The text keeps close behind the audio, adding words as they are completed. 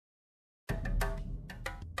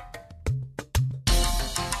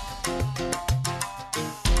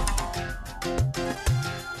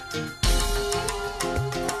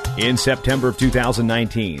In September of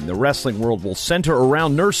 2019, the wrestling world will center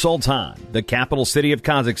around Nur-Sultan, the capital city of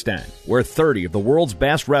Kazakhstan, where 30 of the world's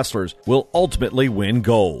best wrestlers will ultimately win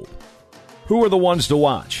gold. Who are the ones to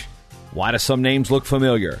watch? Why do some names look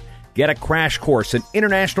familiar? Get a crash course in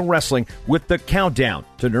international wrestling with the Countdown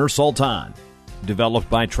to Nur-Sultan.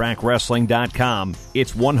 Developed by TrackWrestling.com,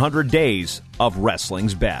 it's 100 days of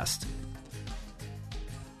wrestling's best.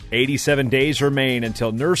 87 days remain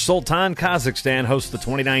until Nur-Sultan, Kazakhstan hosts the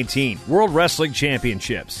 2019 World Wrestling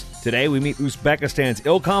Championships. Today we meet Uzbekistan's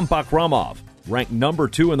Ilkhom Bakhromov. Ranked number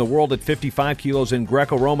 2 in the world at 55 kilos in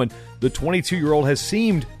Greco-Roman, the 22-year-old has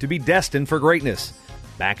seemed to be destined for greatness.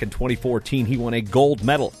 Back in 2014, he won a gold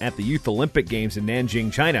medal at the Youth Olympic Games in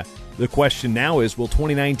Nanjing, China. The question now is, will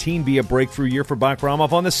 2019 be a breakthrough year for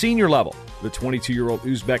Bakhromov on the senior level? The 22-year-old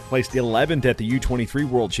Uzbek placed 11th at the U23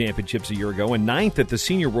 World Championships a year ago and 9th at the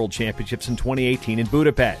Senior World Championships in 2018 in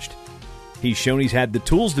Budapest. He's shown he's had the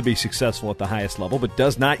tools to be successful at the highest level, but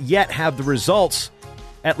does not yet have the results,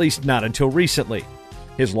 at least not until recently.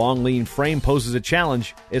 His long, lean frame poses a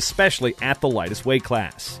challenge, especially at the lightest weight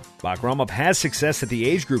class. Bakhromov has success at the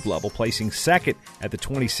age group level, placing second at the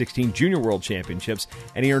 2016 Junior World Championships,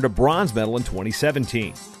 and he earned a bronze medal in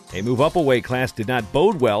 2017. A move up a weight class did not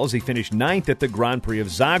bode well as he finished 9th at the Grand Prix of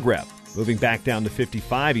Zagreb. Moving back down to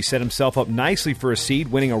 55, he set himself up nicely for a seed,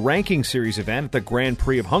 winning a ranking series event at the Grand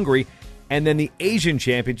Prix of Hungary, and then the Asian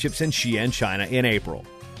Championships in Xi'an, China in April.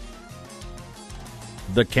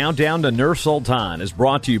 The Countdown to Nur-Sultan is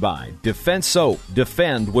brought to you by Defense Soap.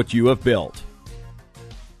 Defend what you have built.